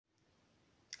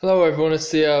Hello everyone,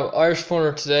 it's the Irish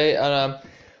Funner today, and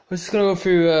we're just going to go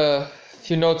through a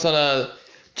few notes on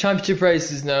championship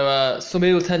races. Now, some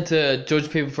people tend to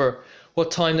judge people for what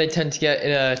time they tend to get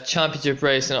in a championship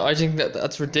race, and I think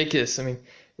that's ridiculous. I mean,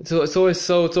 it's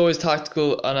always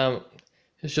tactical, and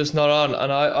it's just not on.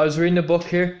 And I was reading a book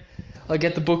here. I'll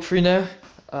get the book for you now.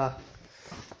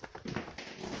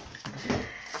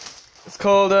 It's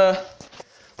called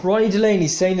Ronnie Delaney,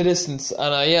 Saying the Distance,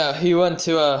 and yeah, he went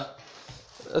to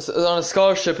on a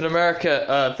scholarship in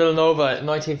America, Villanova in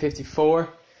 1954,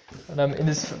 and in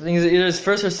his, I think either his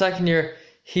first or second year,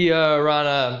 he ran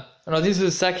a. No, this was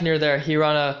his second year there. He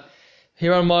ran a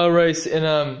mile race in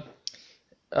an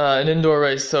indoor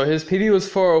race. So his PB was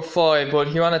 4:05, but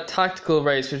he ran a tactical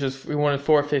race, we won at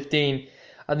 4:15.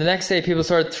 And the next day, people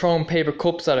started throwing paper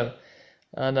cups at him,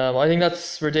 and I think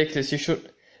that's ridiculous.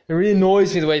 It really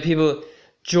annoys me the way people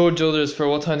judge others for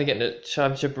what time they get in a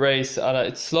championship race, and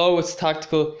it's slow, it's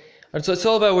tactical, and so it's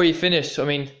all about where you finish. I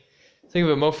mean, think of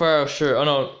it, Mo Farah, sure,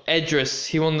 Edris,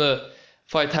 he won the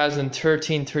 5,000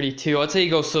 13:32. I'd say he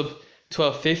goes sub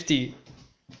 12:50,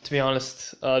 to be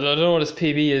honest. I don't know what his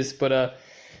PB is, but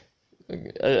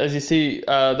as you see,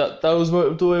 that was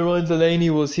the way Ryan Delaney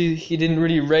was. He didn't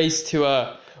really race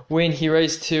to win. He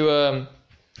raced to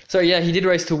he did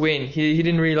race to win. He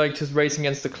didn't really like just racing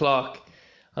against the clock.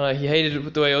 And he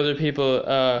hated the way other people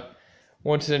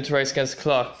wanted him to race against the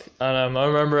clock. And I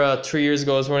remember 3 years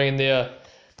ago I was running in the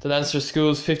Leinster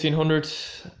Schools 1500,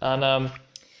 and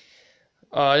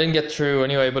I didn't get through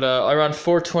anyway, but I ran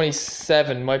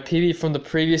 4:27. My PB from the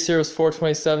previous year was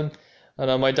 4:27,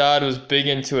 and my dad was big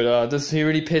into it. He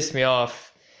really pissed me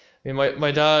off. I mean,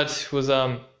 my dad was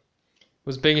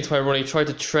big into my running. He tried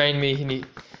to train me,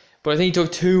 but I think he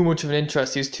took too much of an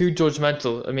interest. He was too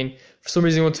judgmental. I mean, for some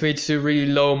reason he wanted me to do really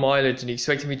low mileage, and he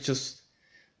expected me to just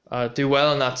do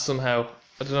well on that somehow.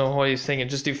 I don't know what he was thinking.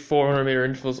 Just do 400-meter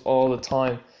intervals all the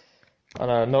time,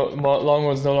 and long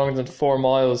runs no longer than 4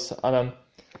 miles. And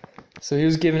so he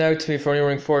was giving out to me for only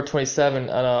running 4:27,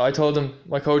 and I told him,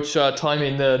 my coach timed me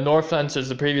in the North Lancers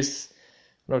the previous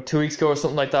 2 weeks ago or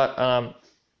something like that. I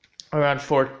ran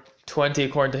 4:20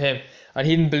 according to him, and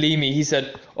he didn't believe me. He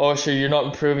said, "Oh, sure, you're not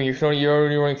improving. You're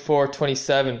only running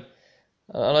 4:27."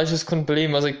 And I just couldn't believe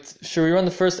him. I was like, sure, we ran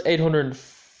the first 800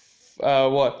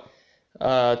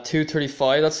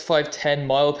 2:35. That's 5:10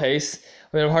 mile pace.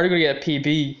 I mean, I'm hardly going to get a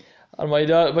PB. And my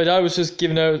dad was just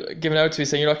giving out to me,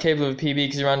 saying you're not capable of a PB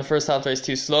because you ran the first half race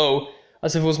too slow,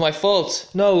 as if it was my fault.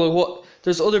 No, like, what?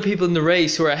 There's other people in the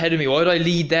race who are ahead of me. Why would I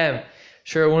lead them?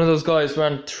 Sure, one of those guys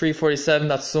ran 3:47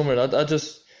 that summer. That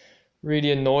just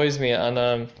really annoys me.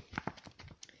 And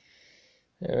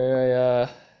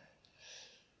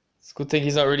it's a good thing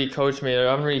he's not really coached me. I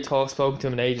haven't really spoken to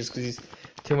him in ages because he's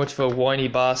too much of a whiny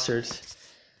bastard.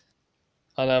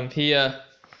 And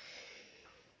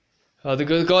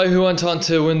the guy who went on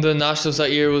to win the Nationals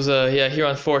that year was he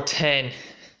ran 4:10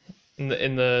 in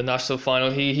the national final.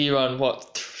 He ran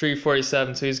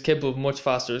 3:47, so he's capable of much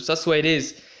faster. So that's the way it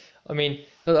is. I mean,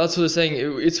 that's what I'm saying.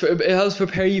 It helps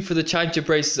prepare you for the championship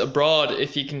races abroad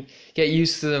if you can get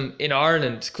used to them in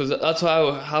Ireland, because that's how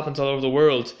it happens all over the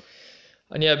world.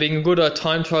 And yeah, being a good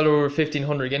time trialer over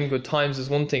 1500, getting good times is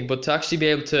one thing, but to actually be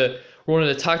able to run in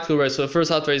a tactical race, so the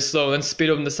first half race is slow, then speed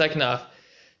up in the second half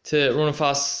to run a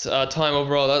fast time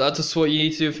overall, that's just what you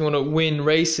need to do if you want to win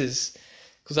races,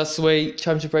 because that's the way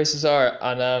championship races are.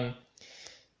 And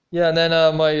and then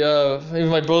even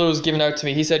my brother was giving out to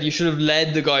me. He said you should have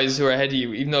led the guys who are ahead of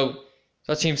you, even though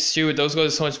that seems stupid. Those guys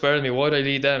are so much better than me. Why would I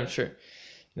lead them? Sure,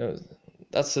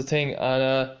 that's the thing.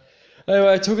 And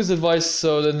anyway, I took his advice.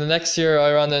 So then the next year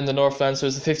I ran in the North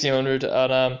Lancers, the 1500,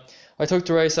 and I took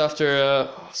the race after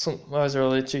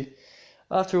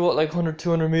after 100,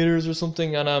 200 meters or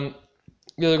something, and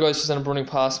the other guys just ended up running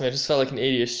past me. I just felt like an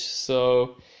idiot.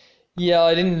 So yeah,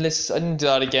 I didn't do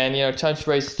that again. Championship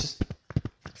race, just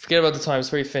forget about the times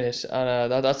where you finish,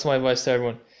 and that's my advice to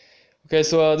everyone. Okay,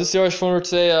 so this is the Irish Funner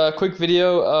today. A quick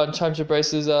video on championship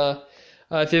races.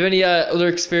 If you have any other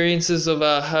experiences of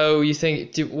how you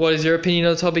think, what is your opinion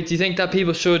on the topic? Do you think that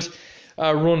people should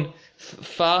run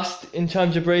fast in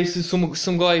championship races?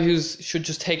 Some guy should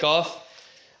just take off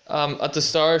at the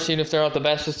start, even if they're not the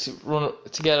best, just to run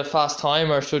to get a fast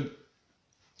time, or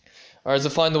is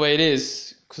it fine the way it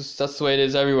is? Because that's the way it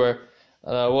is everywhere.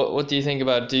 What do you think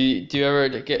about it? Do you ever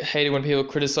get hated when people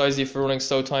criticize you for running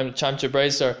slow time in the championship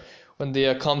race, or when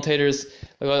the commentators,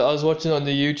 like I was watching on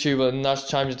the YouTube and National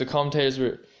Championship, the commentators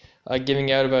were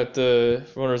giving out about the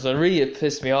runners, and really it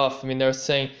pissed me off. I mean, they were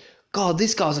saying, "God,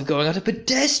 these guys are going at a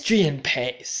pedestrian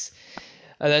pace,"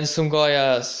 and then some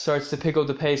guy starts to pick up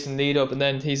the pace and lead up, and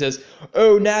then he says,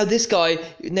 "Oh, now this guy,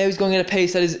 now he's going at a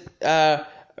pace that is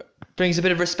brings a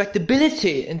bit of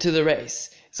respectability into the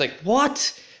race." It's like,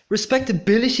 what?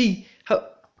 Respectability? How?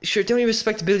 Sure, the only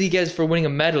respectability you get is for winning a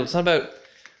medal. It's not about...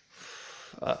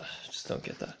 I just don't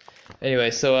get that.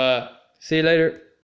 Anyway, so see you later.